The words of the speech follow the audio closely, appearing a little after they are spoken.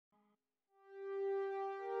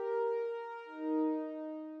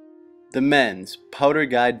The men's powder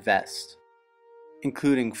guide vest,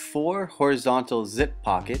 including 4 horizontal zip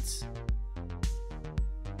pockets.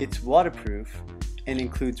 It's waterproof and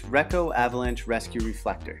includes Reco Avalanche Rescue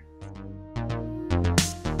Reflector.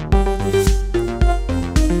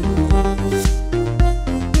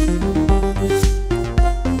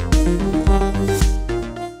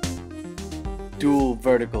 Dual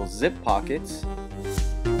vertical zip pockets.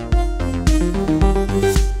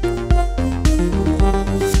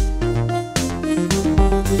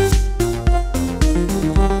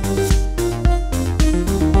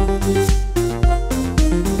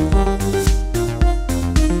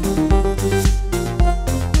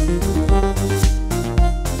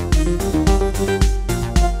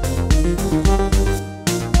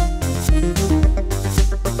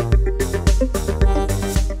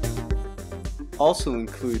 Also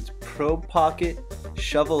includes probe pocket,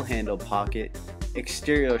 shovel handle pocket,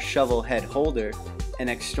 exterior shovel head holder, and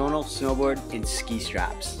external snowboard and ski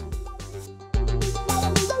straps.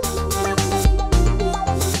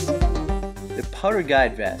 The powder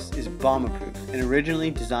guide vest is bomber-proof and originally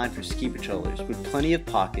designed for ski patrollers with plenty of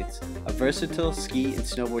pockets, a versatile ski and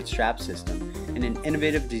snowboard strap system, and an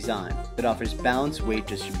innovative design that offers balanced weight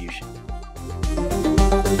distribution.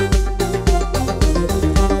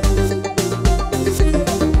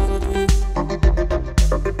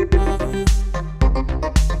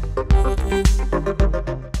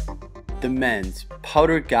 The men's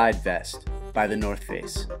powder guide vest by The North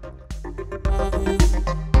Face.